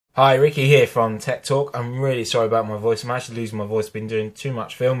Hi, Ricky here from Tech Talk. I'm really sorry about my voice. I'm actually losing my voice. Been doing too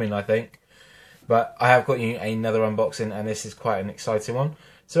much filming, I think. But I have got you another unboxing, and this is quite an exciting one.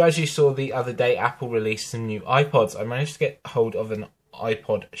 So as you saw the other day, Apple released some new iPods. I managed to get hold of an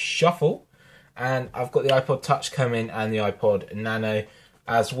iPod Shuffle, and I've got the iPod Touch coming and the iPod Nano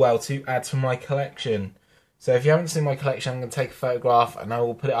as well to add to my collection. So if you haven't seen my collection, I'm going to take a photograph and I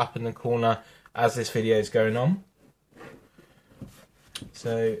will put it up in the corner as this video is going on.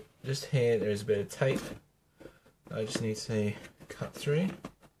 So just here there is a bit of tape that I just need to cut through.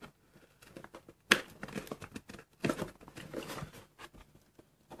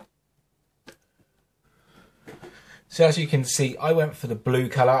 So as you can see, I went for the blue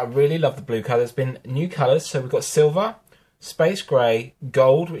colour. I really love the blue colour. There's been new colours, so we've got silver, space grey,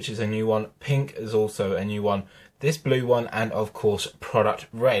 gold, which is a new one, pink is also a new one, this blue one, and of course product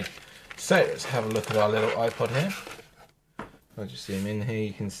red. So let's have a look at our little iPod here. I'll just zoom in here,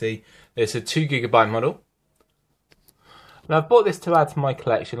 you can see it's a 2GB model. Now I've bought this to add to my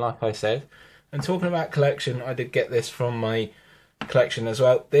collection, like I said. And talking about collection, I did get this from my collection as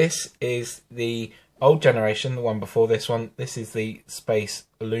well. This is the old generation, the one before this one. This is the Space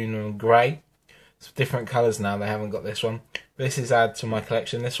Aluminum Grey. It's different colours now, they haven't got this one. This is add to my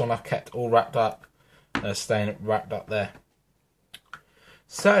collection. This one I've kept all wrapped up, staying wrapped up there.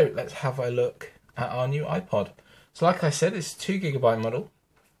 So let's have a look at our new iPod. So like I said, it's a 2GB model.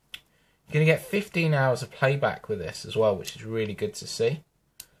 You're going to get 15 hours of playback with this as well, which is really good to see.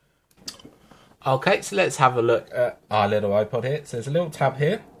 Okay, so let's have a look at our little iPod here. So there's a little tab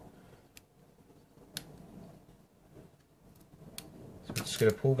here. So we're just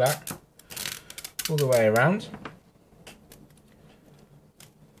going to pull that all the way around.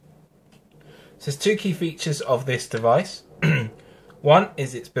 So there's two key features of this device. One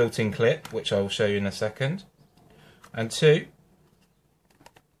is its built-in clip, which I will show you in a second. And two,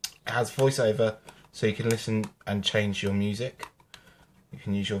 it has voiceover, so you can listen and change your music. You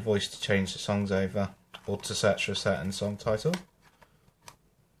can use your voice to change the songs over, or to search for a certain song title.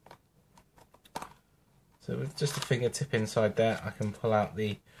 So with just a fingertip inside there, I can pull out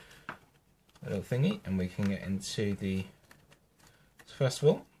the little thingy, and we can get into the, first of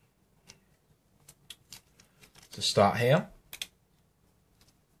all, to start here.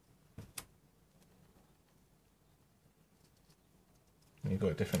 You've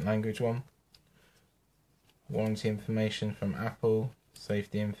got a different language one. Warranty information from Apple,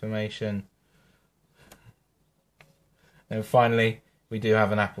 safety information. And finally, we do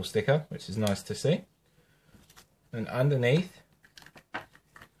have an Apple sticker, which is nice to see. And underneath,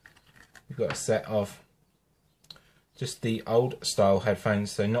 we've got a set of just the old style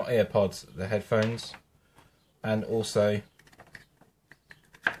headphones, so not earpods, the headphones. And also,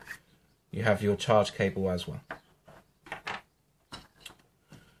 you have your charge cable as well.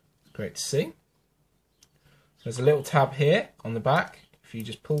 Great to see. There's a little tab here on the back. If you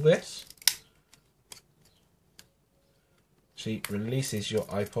just pull this, she releases your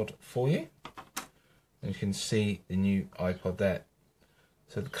iPod for you. And you can see the new iPod there.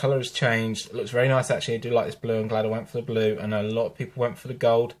 So the colour has changed. It looks very nice actually. I do like this blue. I'm glad I went for the blue. I know a lot of people went for the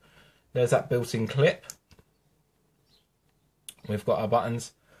gold. There's that built-in clip. We've got our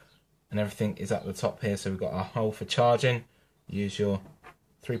buttons and everything is at the top here. So we've got our hole for charging. Use your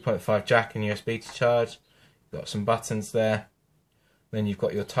 3.5 jack and USB to charge. You've got some buttons there. Then you've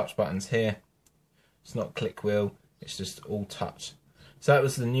got your touch buttons here. It's not click wheel, it's just all touch. So that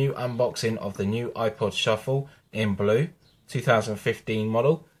was the new unboxing of the new iPod Shuffle in blue, 2015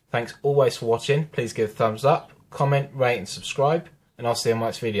 model. Thanks always for watching. Please give a thumbs up, comment, rate and subscribe. And I'll see you in my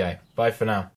next video. Bye for now.